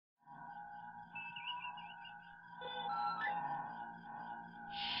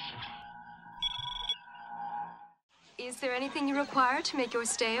Is there anything you require to make your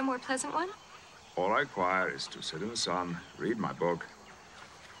stay a more pleasant one? All I require is to sit in the sun, read my book,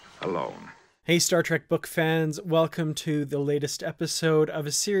 alone. Hey Star Trek book fans, welcome to the latest episode of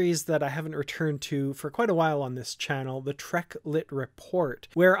a series that I haven't returned to for quite a while on this channel, the Trek Lit Report,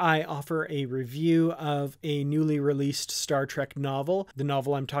 where I offer a review of a newly released Star Trek novel. The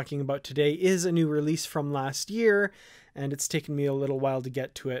novel I'm talking about today is a new release from last year, and it's taken me a little while to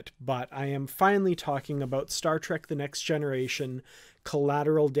get to it, but I am finally talking about Star Trek The Next Generation,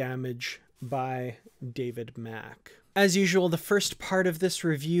 Collateral Damage by David Mack. As usual, the first part of this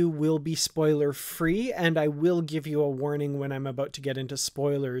review will be spoiler-free, and I will give you a warning when I'm about to get into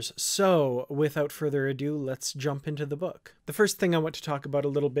spoilers. So, without further ado, let's jump into the book. The first thing I want to talk about a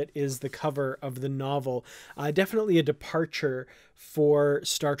little bit is the cover of the novel. Definitely a departure for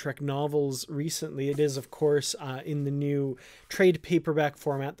Star Trek novels recently. It is, of course, in the new trade paperback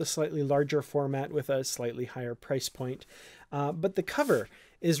format, the slightly larger format with a slightly higher price point. But the cover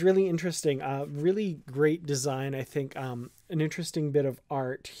is really interesting. Really great design, I think. An interesting bit of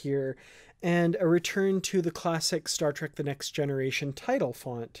art here, and a return to the classic Star Trek The Next Generation title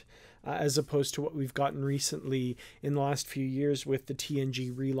font, as opposed to what we've gotten recently in the last few years with the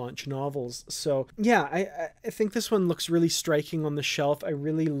TNG relaunch novels. So yeah, I think this one looks really striking on the shelf. I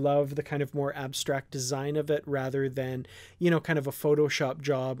really love the kind of more abstract design of it rather than, you know, kind of a Photoshop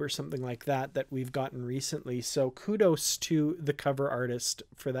job or something like that we've gotten recently. So kudos to the cover artist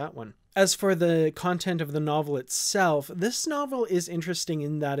for that one. As for the content of the novel itself, this novel is interesting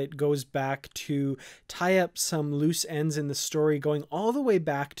in that it goes back to tie up some loose ends in the story, going all the way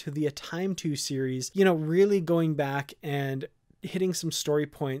back to the A Time To series, you know, really going back and hitting some story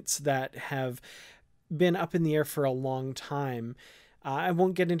points that have been up in the air for a long time. I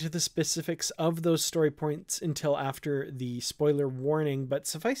won't get into the specifics of those story points until after the spoiler warning, but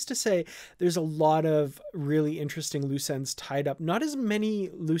suffice to say, there's a lot of really interesting loose ends tied up. Not as many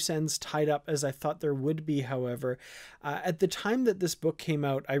loose ends tied up as I thought there would be, however. At the time that this book came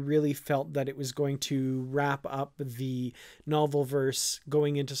out, I really felt that it was going to wrap up the novel verse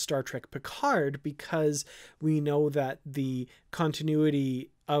going into Star Trek Picard, because we know that the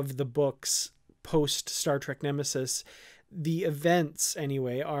continuity of the books post Star Trek Nemesis, the events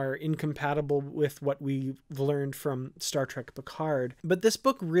anyway, are incompatible with what we've learned from Star Trek Picard. But this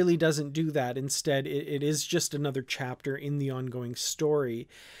book really doesn't do that. Instead, it is just another chapter in the ongoing story.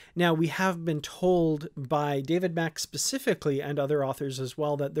 Now, we have been told by David Mack specifically, and other authors as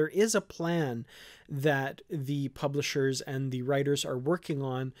well, that there is a plan that the publishers and the writers are working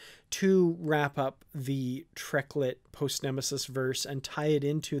on to wrap up the Treklit post-Nemesis verse and tie it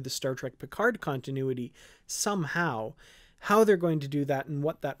into the Star Trek Picard continuity somehow. How they're going to do that and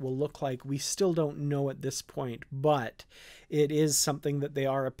what that will look like, we still don't know at this point, but it is something that they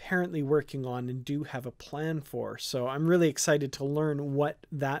are apparently working on and do have a plan for. So I'm really excited to learn what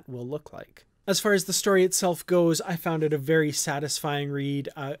that will look like. As far as the story itself goes, I found it a very satisfying read,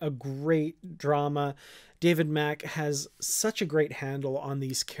 a great drama. David Mack has such a great handle on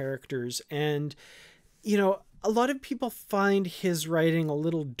these characters, and, you know, a lot of people find his writing a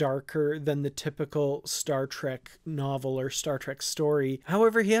little darker than the typical Star Trek novel or Star Trek story.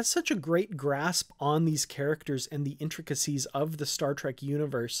 However, he has such a great grasp on these characters and the intricacies of the Star Trek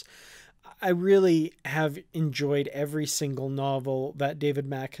universe. I really have enjoyed every single novel that David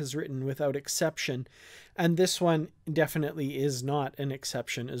Mack has written without exception, and this one definitely is not an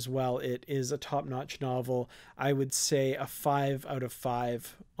exception as well. It is a top-notch novel. I would say a 5 out of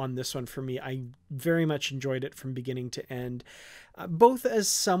 5 on this one for me. I very much enjoyed it from beginning to end, both as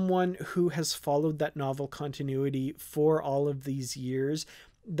someone who has followed that novel continuity for all of these years.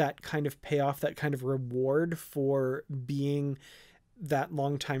 That kind of payoff, that kind of reward for being that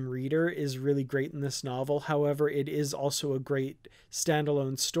longtime reader is really great in this novel. However, it is also a great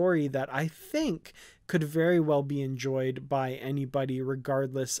standalone story that I think could very well be enjoyed by anybody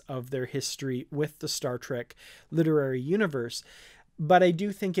regardless of their history with the Star Trek literary universe. But I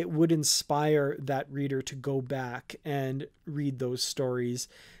do think it would inspire that reader to go back and read those stories.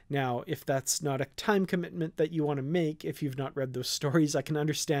 Now, if that's not a time commitment that you want to make, if you've not read those stories, I can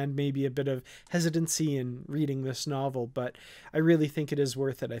understand maybe a bit of hesitancy in reading this novel, but I really think it is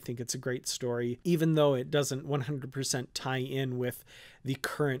worth it. I think it's a great story, even though it doesn't 100% tie in with the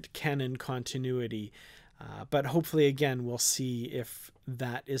current canon continuity. But hopefully, again, we'll see if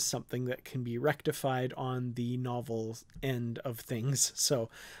that is something that can be rectified on the novel end of things. So,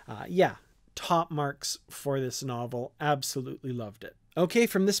 yeah, top marks for this novel. Absolutely loved it. Okay,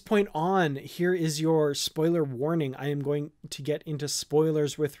 from this point on, here is your spoiler warning. I am going to get into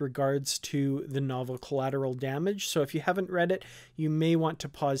spoilers with regards to the novel Collateral Damage. So if you haven't read it, you may want to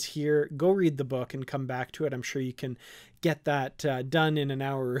pause here, go read the book, and come back to it. I'm sure you can get that done in an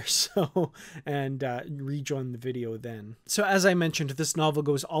hour or so and rejoin the video then. So as I mentioned, this novel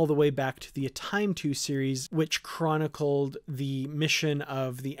goes all the way back to the A Time To series, which chronicled the mission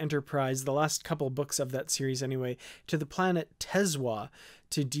of the Enterprise, the last couple books of that series anyway, to the planet Tezwa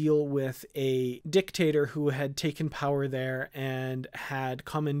to deal with a dictator who had taken power there and had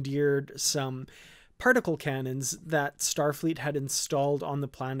commandeered some particle cannons that Starfleet had installed on the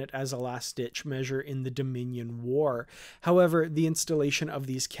planet as a last-ditch measure in the Dominion War. However, the installation of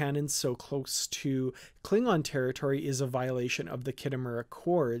these cannons so close to Klingon territory is a violation of the Khitomer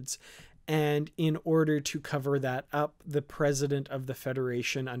Accords, and in order to cover that up, the president of the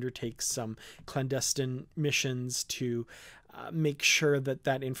Federation undertakes some clandestine missions to make sure that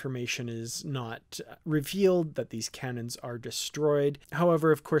that information is not revealed, that these cannons are destroyed.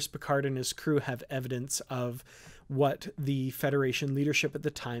 However, of course, Picard and his crew have evidence of what the Federation leadership at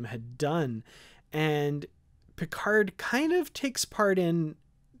the time had done. And Picard kind of takes part in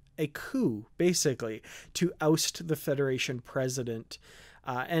a coup, basically, to oust the Federation president.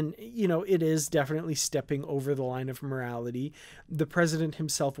 And, you know, it is definitely stepping over the line of morality. The president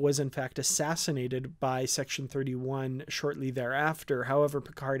himself was, in fact, assassinated by Section 31 shortly thereafter. However,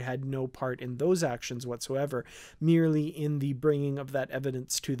 Picard had no part in those actions whatsoever, merely in the bringing of that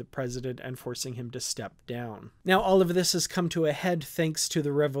evidence to the president and forcing him to step down. Now, all of this has come to a head thanks to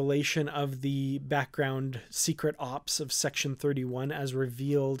the revelation of the background secret ops of Section 31 as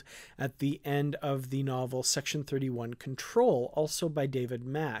revealed at the end of the novel Section 31 Control, also by David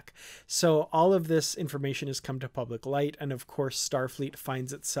Mack. So all of this information has come to public light, and of course Starfleet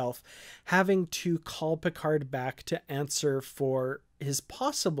finds itself having to call Picard back to answer for his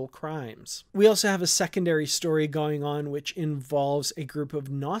possible crimes. We also have a secondary story going on which involves a group of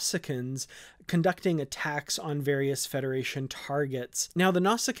Nausicaans conducting attacks on various Federation targets. Now, the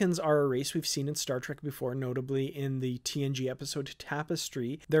Nausicaans are a race we've seen in Star Trek before, notably in the TNG episode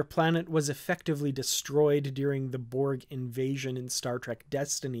Tapestry. Their planet was effectively destroyed during the Borg invasion in Star Trek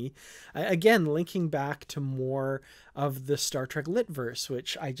Destiny. Again, linking back to more of the Star Trek Litverse,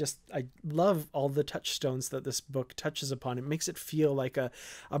 which I love all the touchstones that this book touches upon. It makes it feel like a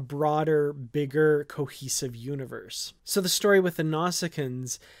broader, bigger, cohesive universe. So the story with the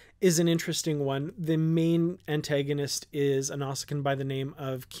Nausicaans is an interesting one. The main antagonist is a Nausicaan by the name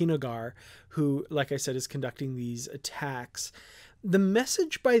of Kinogar, who, like I said, is conducting these attacks. The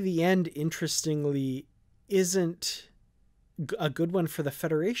message by the end, interestingly, isn't a good one for the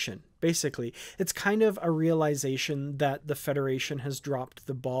Federation. Basically, it's kind of a realization that the Federation has dropped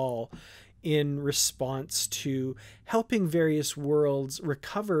the ball in response to helping various worlds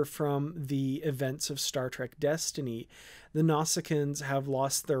recover from the events of Star Trek Destiny. The Nausicaans have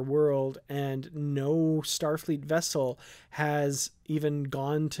lost their world, and no Starfleet vessel has even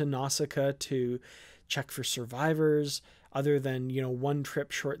gone to Nausicaa to check for survivors, other than, you know, one trip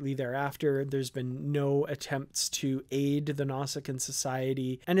shortly thereafter. There's been no attempts to aid the Nausicaan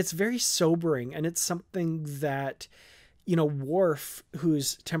society, and it's very sobering, and it's something that, you know, Worf,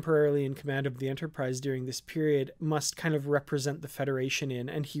 who's temporarily in command of the Enterprise during this period, must kind of represent the Federation in,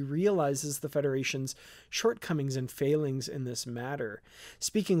 and he realizes the Federation's shortcomings and failings in this matter.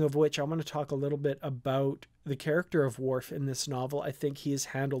 Speaking of which, I want to talk a little bit about the character of Worf in this novel. I think he is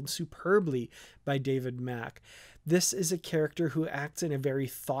handled superbly by David Mack. This is a character who acts in a very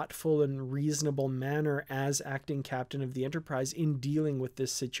thoughtful and reasonable manner as acting captain of the Enterprise in dealing with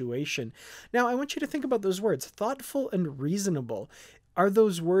this situation. Now, I want you to think about those words. Thoughtful and reasonable. Are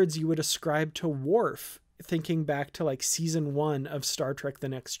those words you would ascribe to Worf, thinking back to like season 1 of Star Trek The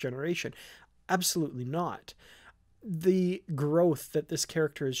Next Generation? Absolutely not. The growth that this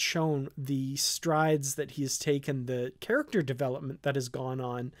character has shown, the strides that he has taken, the character development that has gone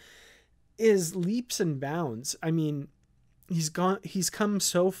on is leaps and bounds. I mean, he's come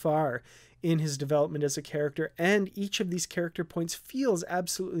so far in his development as a character, and each of these character points feels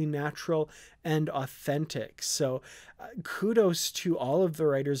absolutely natural and authentic. So kudos to all of the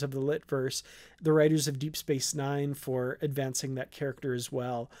writers of the Litverse, the writers of Deep Space Nine, for advancing that character as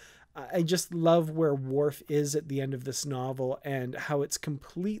well. I just love where Worf is at the end of this novel, and how it's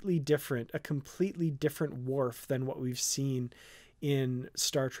completely different, a completely different Worf than what we've seen in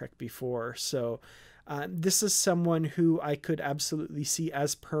Star Trek before. So This is someone who I could absolutely see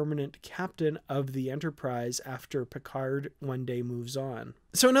as permanent captain of the Enterprise after Picard one day moves on.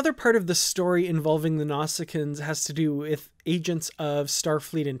 So another part of the story involving the Nausicaans has to do with agents of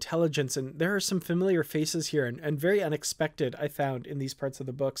Starfleet intelligence, and there are some familiar faces here and very unexpected, I found, in these parts of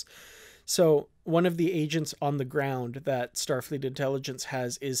the books. So one of the agents on the ground that Starfleet intelligence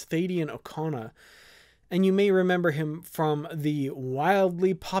has is Thadian O'Connor. And you may remember him from the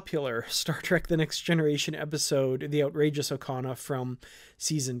wildly popular Star Trek The Next Generation episode, The Outrageous O'Connor from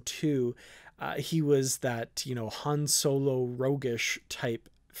season 2. He was that, Han Solo roguish type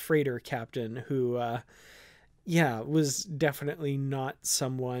freighter captain who, was definitely not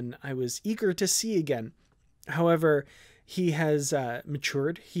someone I was eager to see again. However, he has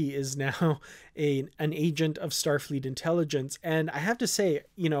matured. He is now an agent of Starfleet intelligence. And I have to say,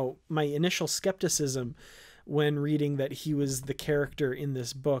 my initial skepticism when reading that he was the character in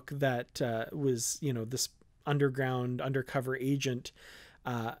this book that was, this undercover agent,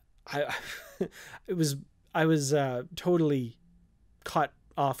 I was totally caught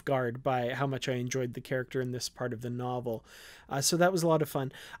off guard by how much I enjoyed the character in this part of the novel. So that was a lot of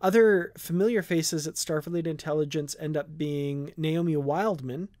fun. Other familiar faces at Starfleet Intelligence end up being Naomi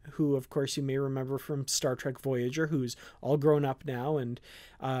Wildman, who of course you may remember from Star Trek Voyager, who's all grown up now and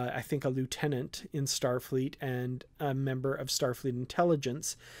I think a lieutenant in Starfleet and a member of Starfleet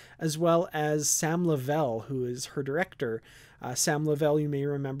Intelligence, as well as Sam Lavelle, who is her director. Sam Lavelle you may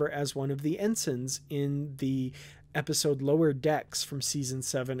remember as one of the ensigns in the episode Lower Decks from season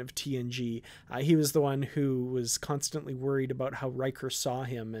 7 of TNG. He was the one who was constantly worried about how Riker saw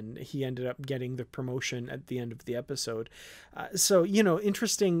him, and he ended up getting the promotion at the end of the episode. So,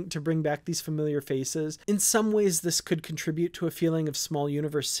 interesting to bring back these familiar faces. In some ways, this could contribute to a feeling of small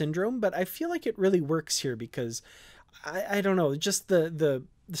universe syndrome, but I feel like it really works here because I don't know, just the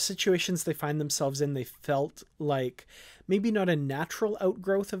situations they find themselves in, they felt like maybe not a natural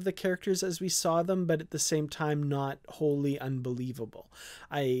outgrowth of the characters as we saw them, but at the same time not wholly unbelievable.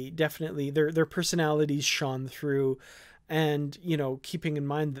 I definitely, their personalities shone through, and keeping in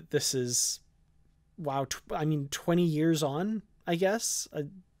mind that this is 20 years on, I guess.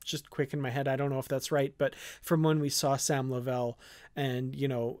 Just quick in my head, I don't know if that's right, but from when we saw Sam Lavelle and,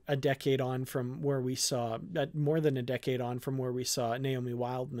 a decade on from where we saw, more than a decade on from where we saw Naomi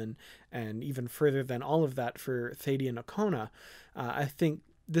Wildman, and even further than all of that for Thadian O'Connor, I think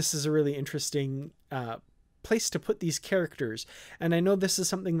this is a really interesting place to put these characters. And I know this is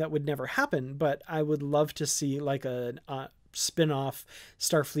something that would never happen, but I would love to see like a spin-off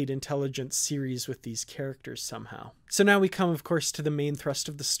Starfleet Intelligence series with these characters somehow. So now we come, of course, to the main thrust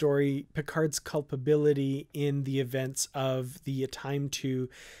of the story, Picard's culpability in the events of the A Time To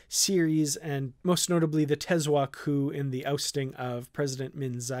series, and most notably the Tezwa coup in the ousting of President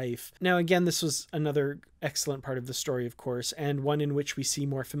Min Zaif. Now again, this was another excellent part of the story, of course, and one in which we see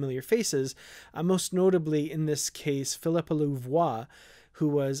more familiar faces, most notably in this case Philippe Louvois, who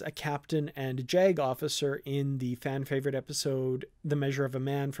was a captain and JAG officer in the fan-favorite episode The Measure of a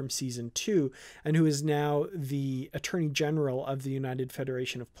Man from Season 2, and who is now the Attorney General of the United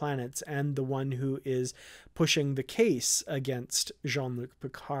Federation of Planets and the one who is pushing the case against Jean-Luc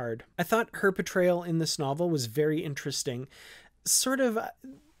Picard. I thought her portrayal in this novel was very interesting. Sort of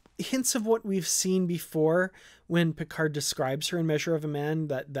hints of what we've seen before when Picard describes her in Measure of a Man,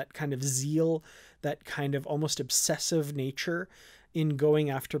 that kind of zeal, that kind of almost obsessive nature in going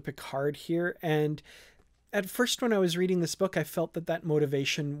after Picard here. And at first when I was reading this book, I felt that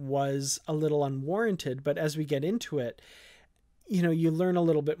motivation was a little unwarranted, but as we get into it, you learn a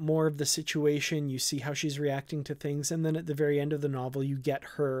little bit more of the situation, you see how she's reacting to things, and then at the very end of the novel, you get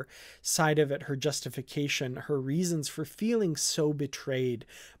her side of it, her justification, her reasons for feeling so betrayed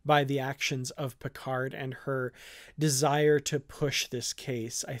by the actions of Picard, and her desire to push this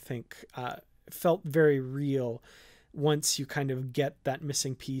case, I think, felt very real once you kind of get that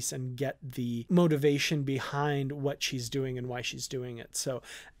missing piece and get the motivation behind what she's doing and why she's doing it. So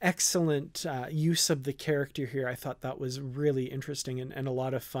excellent use of the character here. I thought that was really interesting and a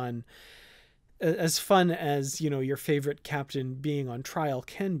lot of fun. As fun as, your favorite captain being on trial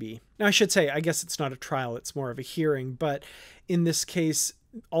can be. Now, I should say, I guess it's not a trial, it's more of a hearing, but in this case,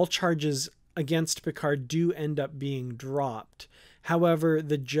 all charges against Picard do end up being dropped. However,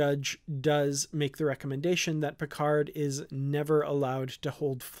 the judge does make the recommendation that Picard is never allowed to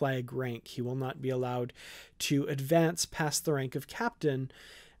hold flag rank. He will not be allowed to advance past the rank of captain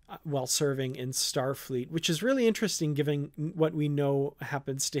while serving in Starfleet, which is really interesting given what we know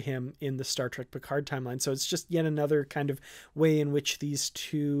happens to him in the Star Trek Picard timeline. So it's just yet another kind of way in which these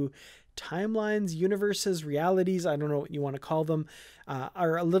two timelines, universes, realities, I don't know what you want to call them,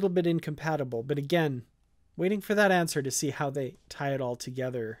 are a little bit incompatible. But again, waiting for that answer to see how they tie it all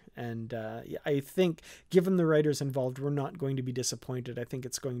together. And I think, given the writers involved, we're not going to be disappointed. I think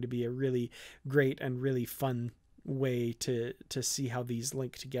it's going to be a really great and really fun way to see how these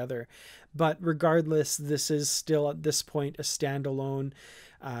link together. But regardless, this is still at this point a standalone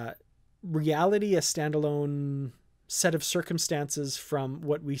reality, a standalone set of circumstances from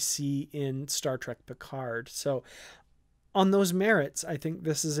what we see in Star Trek Picard. So on those merits, I think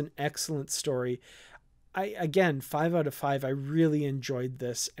this is an excellent story. Again, 5 out of 5. I really enjoyed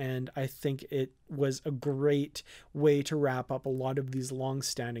this, and I think it was a great way to wrap up a lot of these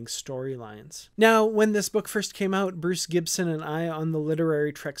long-standing storylines. Now, when this book first came out, Bruce Gibson and I on the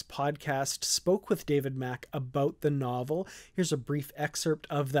Literary Treks podcast spoke with David Mack about the novel. Here's a brief excerpt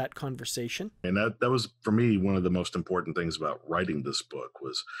of that conversation. And that was, for me, one of the most important things about writing this book,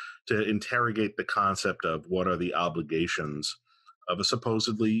 was to interrogate the concept of what are the obligations of a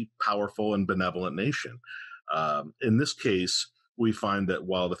supposedly powerful and benevolent nation. In this case, we find that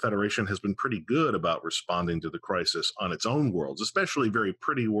while the Federation has been pretty good about responding to the crisis on its own worlds, especially very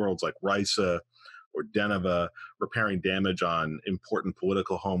pretty worlds like Risa or Deneva, repairing damage on important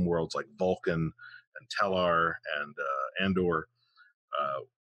political home worlds like Vulcan and Tellar and Andor,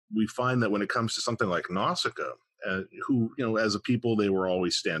 we find that when it comes to something like Nausicaa, who, as a people, they were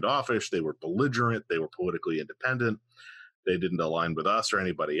always standoffish, they were belligerent, they were politically independent, they didn't align with us or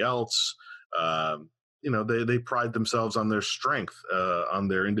anybody else. They pride themselves on their strength, on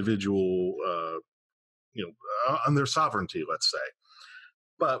their individual, on their sovereignty, let's say.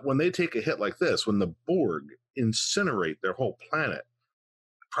 But when they take a hit like this, when the Borg incinerate their whole planet,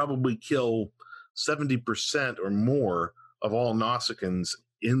 probably kill 70% or more of all Nausicaans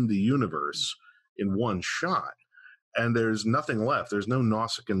in the universe in one shot, and there's nothing left. There's no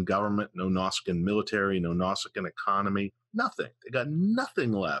Nausicaan government, no Nausicaan military, no Nausicaan economy, nothing. They got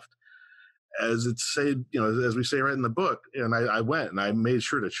nothing left. As it's said, as we say right in the book, and I went and I made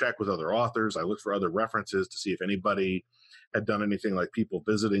sure to check with other authors. I looked for other references to see if anybody had done anything like people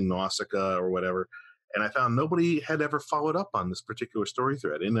visiting Nausicaa or whatever. And I found nobody had ever followed up on this particular story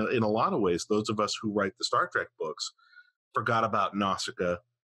thread. In a lot of ways, those of us who write the Star Trek books forgot about Nausicaa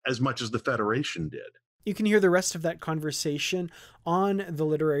as much as the Federation did. You can hear the rest of that conversation on the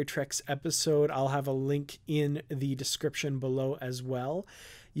Literary Treks episode. I'll have a link in the description below as well.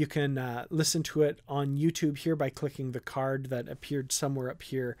 You can listen to it on YouTube here by clicking the card that appeared somewhere up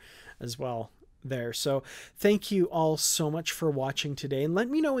here as well there. So thank you all so much for watching today, and let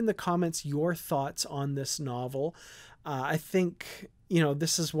me know in the comments your thoughts on this novel. I think,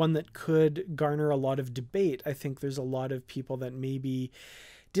 this is one that could garner a lot of debate. I think there's a lot of people that maybe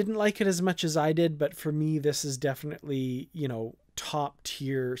didn't like it as much as I did, but for me, this is definitely, top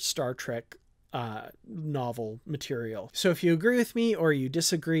tier Star Trek novel material. So if you agree with me or you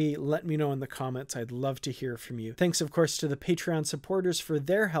disagree, let me know in the comments. I'd love to hear from you. Thanks, of course, to the Patreon supporters for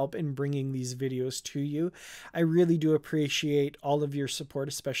their help in bringing these videos to you. I really do appreciate all of your support,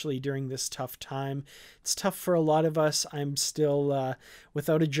 especially during this tough time. It's tough for a lot of us. I'm still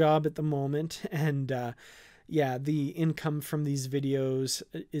without a job at the moment, and yeah, the income from these videos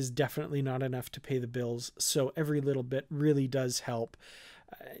is definitely not enough to pay the bills. So every little bit really does help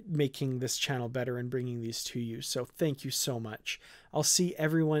making this channel better and bringing these to you. So thank you so much. I'll see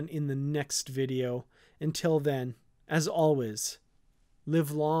everyone in the next video. Until then, as always,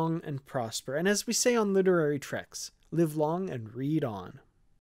 live long and prosper. And as we say on Literary Treks, live long and read on.